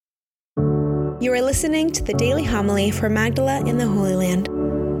You are listening to the Daily Homily for Magdala in the Holy Land.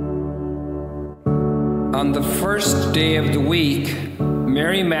 On the first day of the week,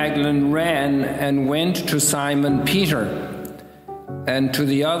 Mary Magdalene ran and went to Simon Peter and to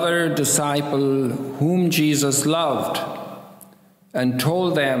the other disciple whom Jesus loved, and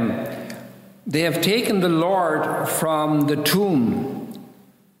told them, "They have taken the Lord from the tomb,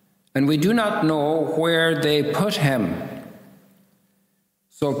 and we do not know where they put him."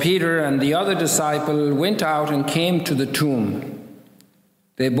 So Peter and the other disciple went out and came to the tomb.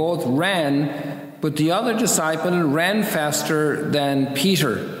 They both ran, but the other disciple ran faster than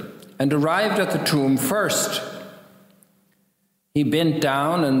Peter and arrived at the tomb first. He bent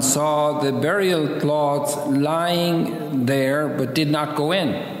down and saw the burial cloths lying there, but did not go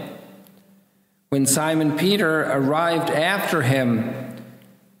in. When Simon Peter arrived after him,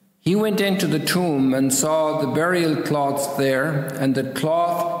 he went into the tomb and saw the burial cloths there, and the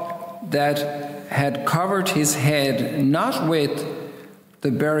cloth that had covered his head, not with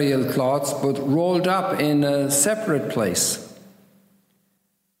the burial cloths, but rolled up in a separate place.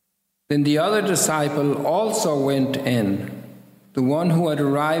 Then the other disciple also went in, the one who had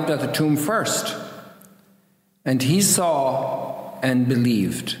arrived at the tomb first, and he saw and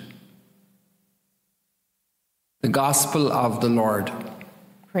believed. The Gospel of the Lord.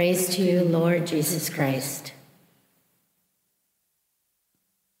 Praise to you, Lord Jesus Christ.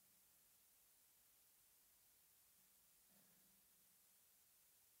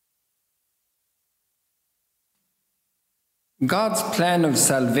 God's plan of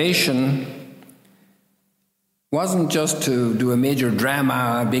salvation wasn't just to do a major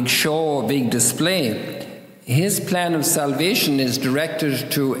drama, a big show, a big display. His plan of salvation is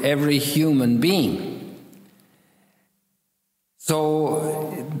directed to every human being.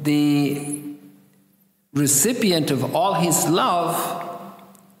 So the recipient of all his love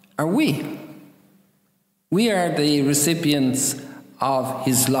are we. We are the recipients of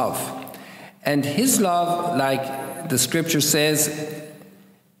his love. And his love, like the scripture says,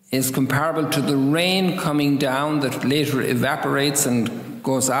 is comparable to the rain coming down that later evaporates and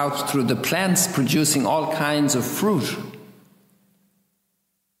goes out through the plants, producing all kinds of fruit.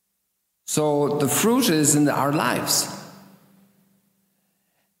 So the fruit is in our lives.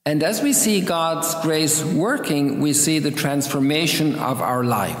 And as we see God's grace working, we see the transformation of our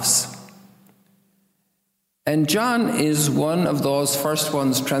lives. And John is one of those first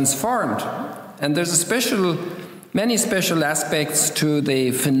ones transformed. And there's many special aspects to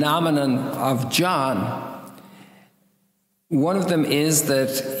the phenomenon of John. One of them is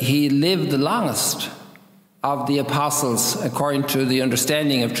that he lived the longest of the apostles, according to the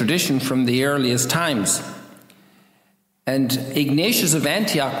understanding of tradition from the earliest times. And Ignatius of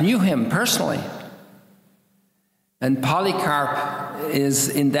Antioch knew him personally. And Polycarp is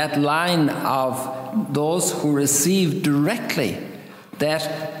in that line of those who received directly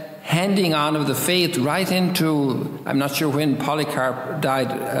that handing on of the faith right into, I'm not sure when Polycarp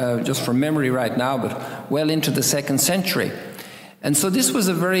died, just from memory right now, but well into the 2nd century. And so this was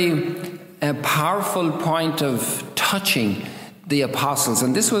a very powerful point of touching the apostles.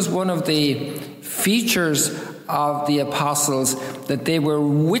 And this was one of the features of the apostles, that they were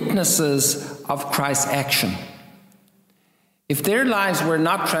witnesses of Christ's action. If their lives were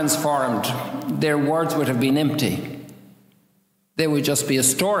not transformed, their words would have been empty. They would just be a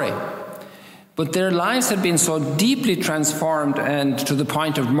story. But their lives had been so deeply transformed, and to the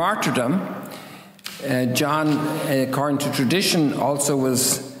point of martyrdom. John, according to tradition, also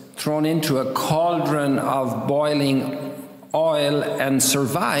was thrown into a cauldron of boiling oil and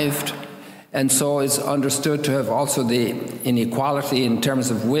survived. And so is understood to have also the inequality in terms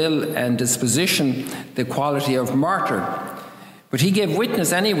of will and disposition, the quality of martyr. But he gave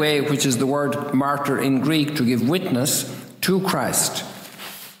witness anyway, which is the word martyr in Greek, to give witness to Christ.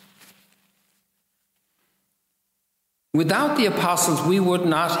 Without the apostles, we would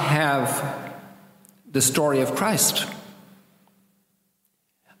not have the story of Christ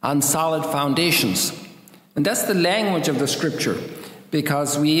on solid foundations. And that's the language of the scripture.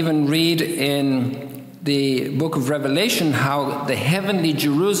 Because we even read in the book of Revelation how the heavenly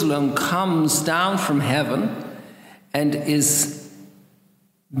Jerusalem comes down from heaven and is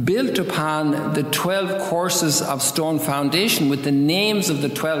built upon the 12 courses of stone foundation with the names of the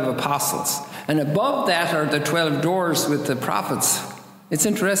 12 apostles. And above that are the 12 doors with the prophets. It's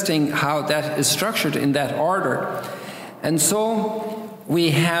interesting how that is structured in that order. And so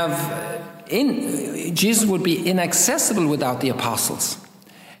we have Jesus would be inaccessible without the apostles.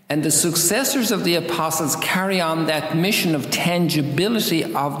 And the successors of the apostles carry on that mission of tangibility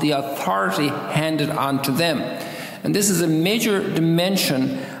of the authority handed on to them. And this is a major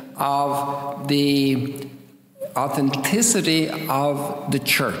dimension of the authenticity of the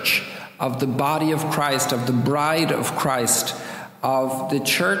church, of the body of Christ, of the bride of Christ, of the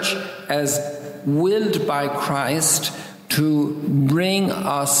church as willed by Christ to bring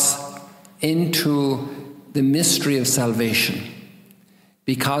us into the mystery of salvation.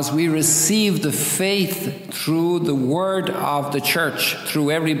 Because we receive the faith through the word of the church,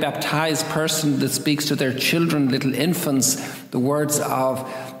 through every baptized person that speaks to their children, little infants, the words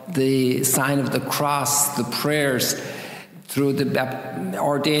of the sign of the cross, the prayers, through the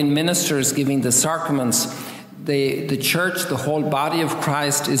ordained ministers giving the sacraments. The church, the whole body of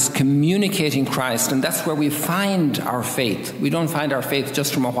Christ, is communicating Christ, and that's where we find our faith. We don't find our faith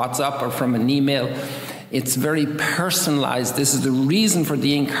just from a WhatsApp or from an email. It's very personalized. This is the reason for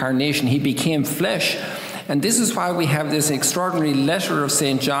the incarnation. He became flesh. And this is why we have this extraordinary letter of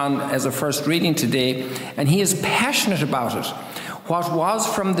St. John as a first reading today. And he is passionate about it. What was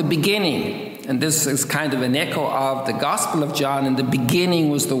from the beginning, and this is kind of an echo of the Gospel of John, in the beginning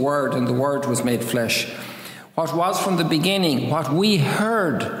was the Word, and the Word was made flesh. What was from the beginning, what we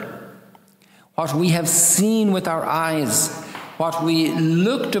heard, what we have seen with our eyes, what we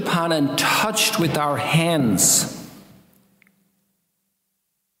looked upon and touched with our hands,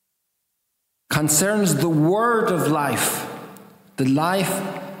 concerns the word of life, the life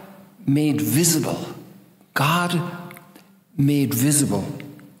made visible, God made visible.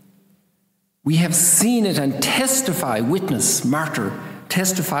 We have seen it and testify, witness, martyr,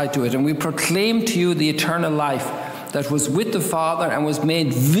 testify to it, and we proclaim to you the eternal life that was with the Father and was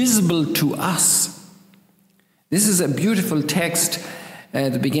made visible to us. This is a beautiful text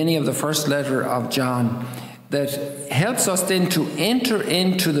at the beginning of the first letter of John that helps us then to enter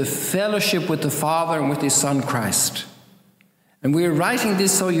into the fellowship with the Father and with His Son Christ. And we're writing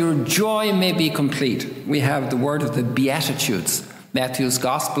this so your joy may be complete. We have the word of the Beatitudes. Matthew's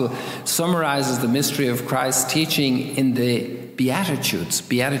Gospel summarizes the mystery of Christ's teaching in the Beatitudes.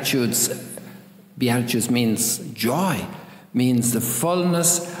 Beatitudes means joy, means the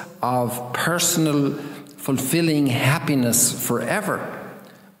fullness of personal fulfilling happiness forever.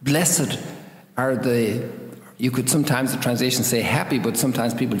 Blessed are you could sometimes the translation say happy, but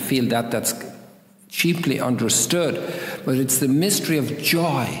sometimes people feel that that's cheaply understood. But it's the mystery of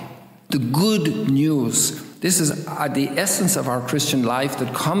joy, the good news. This is the essence of our Christian life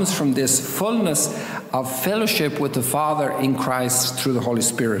that comes from this fullness of fellowship with the Father in Christ through the Holy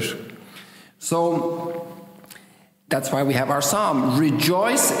Spirit. So that's why we have our psalm,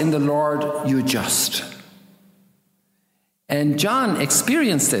 rejoice in the Lord, you just. And John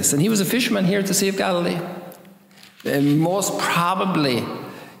experienced this, and he was a fisherman here at the Sea of Galilee. And most probably,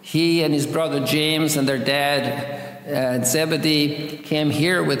 he and his brother James and their dad Zebedee came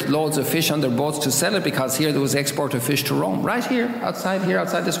here with loads of fish on their boats to sell it, because here there was export of fish to Rome. Right here, outside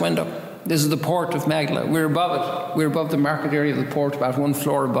this window. This is the port of Magdala. We're above it. We're above the market area of the port, about one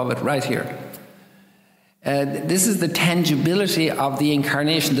floor above it, right here. This is the tangibility of the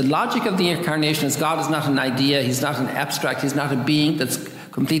incarnation. The logic of the incarnation is God is not an idea, He's not an abstract, He's not a being that's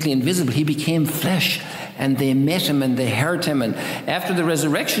completely invisible. He became flesh, and they met Him and they heard Him. And after the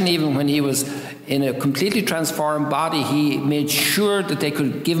resurrection, even when He was in a completely transformed body, He made sure that they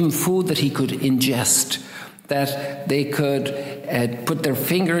could give Him food that He could ingest, that they could put their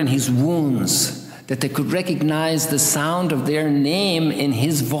finger in His wounds, that they could recognize the sound of their name in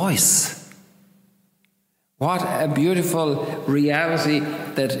His voice. What a beautiful reality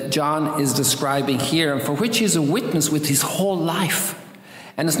that John is describing here, and for which he's a witness with his whole life.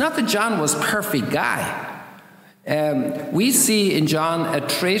 And it's not that John was a perfect guy. We see in John a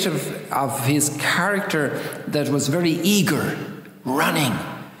trait of his character that was very eager, running.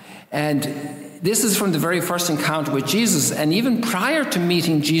 And this is from the very first encounter with Jesus. And even prior to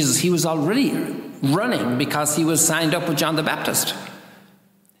meeting Jesus, he was already running because he was signed up with John the Baptist.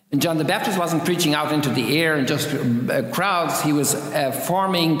 And John the Baptist wasn't preaching out into the air and just crowds. He was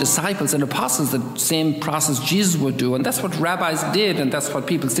forming disciples and apostles, the same process Jesus would do. And that's what rabbis did, and that's what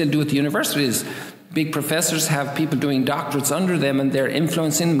people still do at the universities. Big professors have people doing doctorates under them, and they're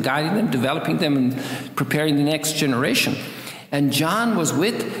influencing them, guiding them, developing them, and preparing the next generation. And John was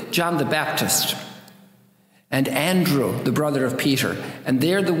with John the Baptist and Andrew, the brother of Peter. And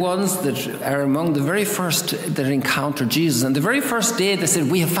they're the ones that are among the very first that encounter Jesus. And the very first day they said,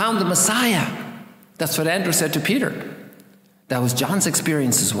 we have found the Messiah. That's what Andrew said to Peter. That was John's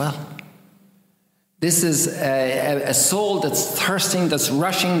experience as well. This is a soul that's thirsting, that's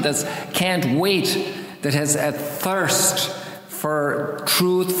rushing, that can't wait, that has a thirst for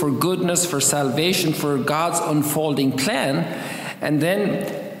truth, for goodness, for salvation, for God's unfolding plan. And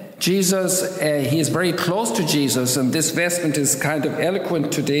then Jesus, he is very close to Jesus, and this vestment is kind of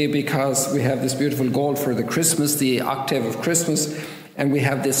eloquent today because we have this beautiful gold for the Christmas, the octave of Christmas, and we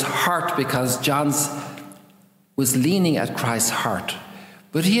have this heart because John's was leaning at Christ's heart.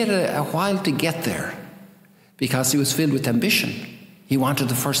 But he had a while to get there because he was filled with ambition. He wanted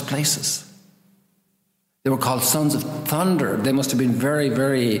the first places. They were called sons of thunder. They must have been very,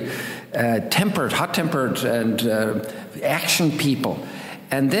 very hot-tempered and action people.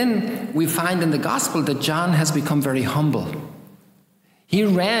 And then we find in the gospel that John has become very humble. He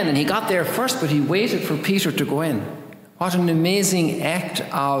ran and he got there first, but he waited for Peter to go in. What an amazing act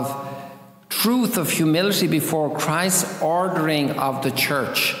of truth, of humility before Christ's ordering of the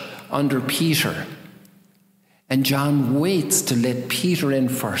church under Peter. And John waits to let Peter in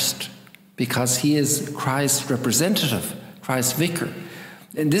first because he is Christ's representative, Christ's vicar.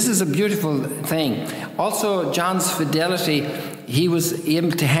 And this is a beautiful thing. Also, John's fidelity, he was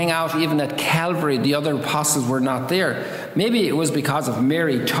able to hang out even at Calvary. The other apostles were not there. Maybe it was because of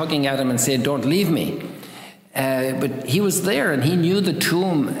Mary tugging at him and saying, "Don't leave me." But he was there, and he knew the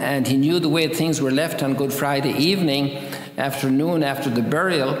tomb, and he knew the way things were left on Good Friday afternoon after the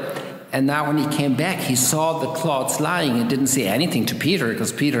burial. And now when he came back, he saw the cloths lying and didn't say anything to Peter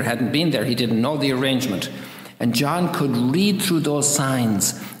because Peter hadn't been there. He didn't know the arrangement. And John could read through those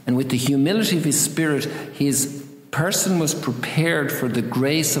signs, and with the humility of his spirit, his person was prepared for the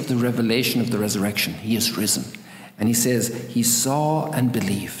grace of the revelation of the resurrection. He is risen. And he says, he saw and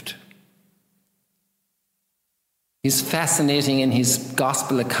believed. He's fascinating in his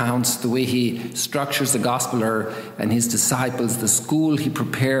gospel accounts, the way he structures the gospel, and his disciples, the school he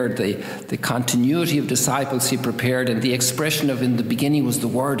prepared, the continuity of disciples he prepared, and the expression of in the beginning was the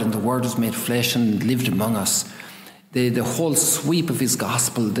Word, and the Word was made flesh and lived among us. The whole sweep of his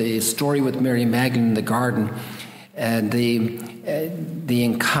gospel, the story with Mary Magdalene in the garden, and the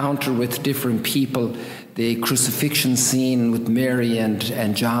encounter with different people, the crucifixion scene with Mary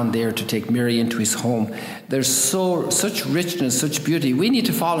and John there to take Mary into his home. There's such richness, such beauty. We need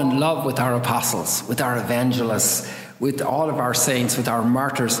to fall in love with our apostles, with our evangelists, with all of our saints, with our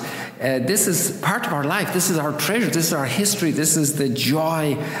martyrs. This is part of our life. This is our treasure. This is our history. This is the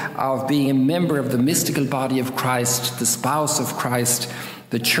joy of being a member of the mystical body of Christ, the spouse of Christ,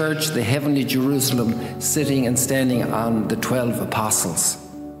 the church, the heavenly Jerusalem, sitting and standing on the 12 apostles.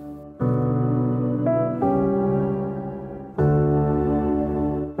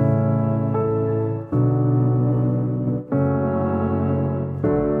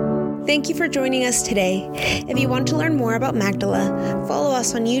 Thank you for joining us today. If you want to learn more about Magdala, follow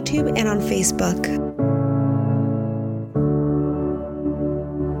us on YouTube and on Facebook.